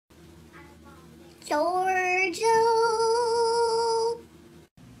Georgia.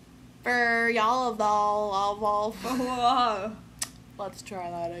 For y'all of all. Let's try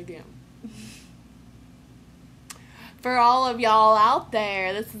that again. For all of y'all out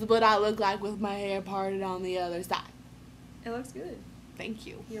there, this is what I look like with my hair parted on the other side. It looks good. Thank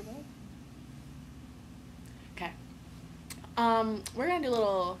you. You're welcome. Okay. We're gonna do a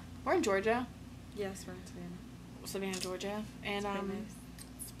little. We're in Georgia. Yes, we're in Savannah. Savannah, Georgia, and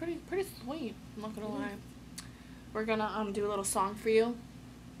It's pretty nice. it's pretty sweet. I'm not gonna lie. We're gonna do a little song for you.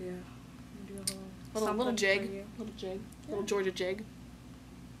 Yeah. Do a Little something jig. for you. Little jig. Yeah. Little Georgia jig.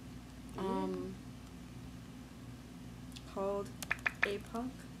 Called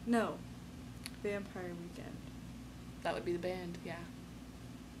A-Punk? No. Vampire Weekend. That would be the band. Yeah.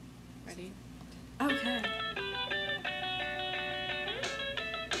 Ready? Okay.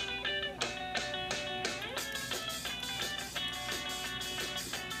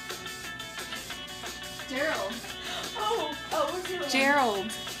 Gerald. Oh, what's the other one?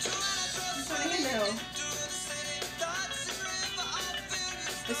 Gerald. Fernando.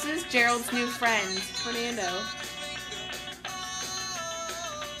 This is Gerald's new friend, Fernando.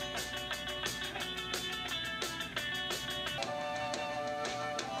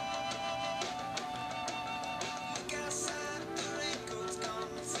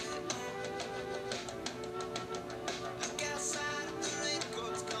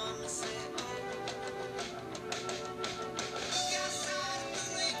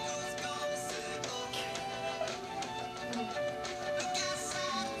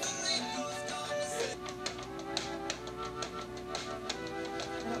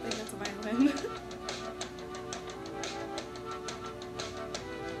 I don't think that's a violin.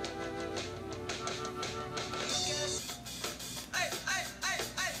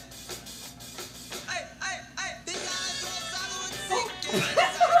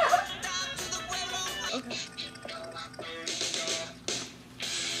 Okay. Oh my god.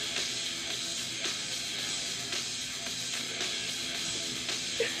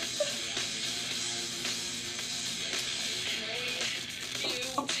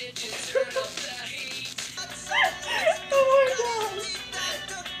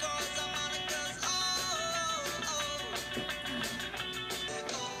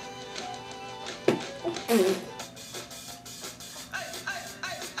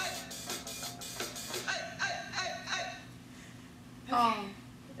 Oh.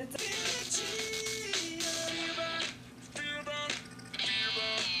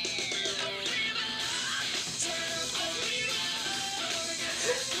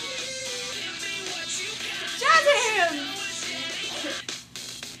 Jazz hands!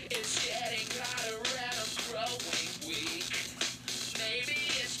 It's getting hotter and I'm growing weak. Maybe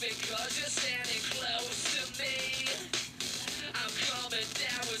it's because you're standing close to me. I'm coming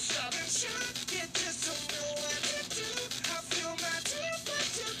down with something sharp. You just don't know what to do. I feel my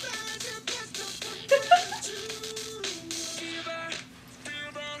temperature rising past the fever, fever,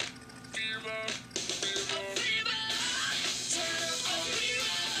 fever, fever, fever. Turn up the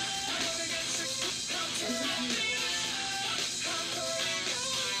fever. I'm gonna get sick. I'm turning up.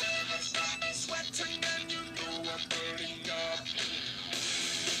 Sweating and you know I'm burning up.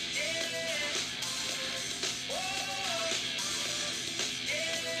 Yeah. Whoa.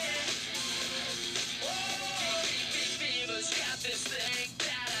 Yeah. Whoa. Big fever's got this thing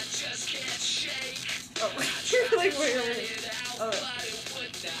that I just can't shake. Oh, you're like, wait. It out, Oh. but it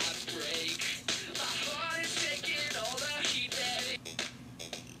would not break. My heart is taking all the heat that it.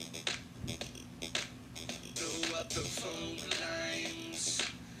 Blow up the phone lines.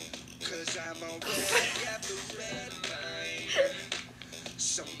 'Cause I'm already at the red line.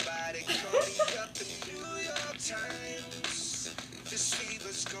 Somebody call me up the New York Times. This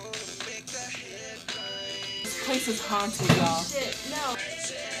fever's gonna make the headlines. This place is haunted, y'all. Shit, no.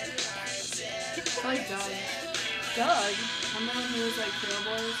 It's like Doug. Doug. Remember when he was like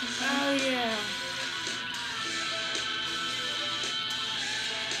Killboy or something? Oh, yeah.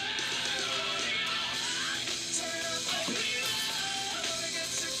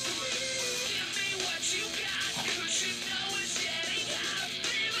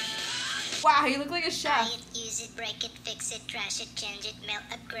 Wow, you look like a Buy chef. it, use it, break it, fix it, trash it, change it, melt,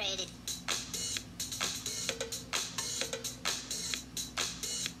 upgrade it.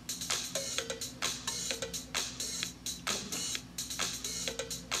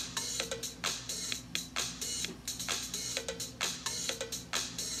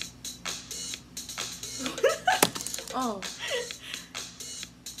 Oh.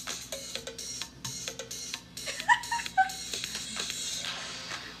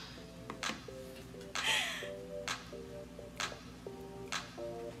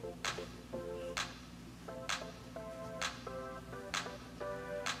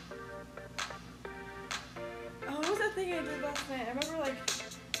 last night. I remember like.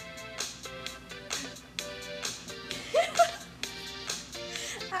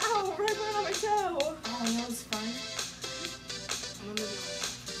 Ow! Red went on my toe. Oh, that was fun. I'm gonna do it.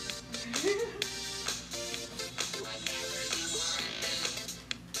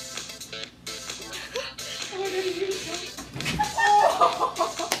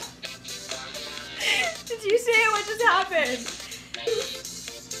 Did you see it? What just happened?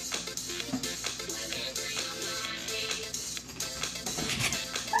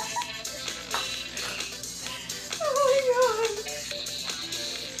 Oh my god.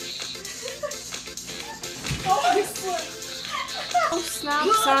 Oh, I slipped. Oh, snap,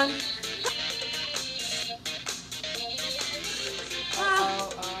 son. Ah.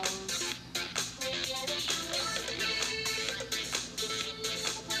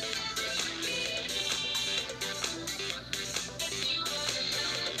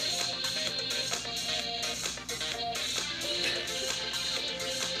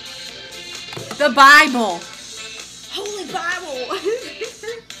 The Bible. Holy Bible.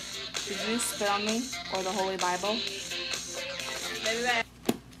 Did you spit on me or the Holy Bible? Maybe that.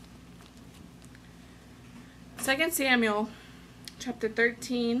 2 Samuel, chapter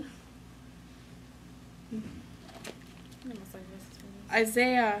 13.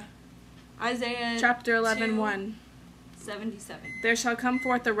 Isaiah, Isaiah chapter 11, 2, 1. 77. There shall come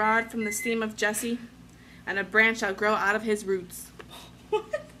forth a rod from the stem of Jesse, and a branch shall grow out of his roots.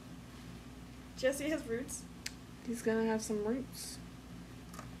 What? Jesse has roots? He's gonna have some roots.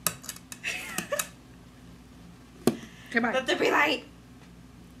 Okay, bye. Let there be light.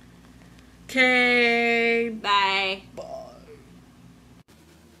 Okay. Bye.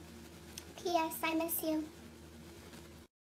 P.S. I miss you.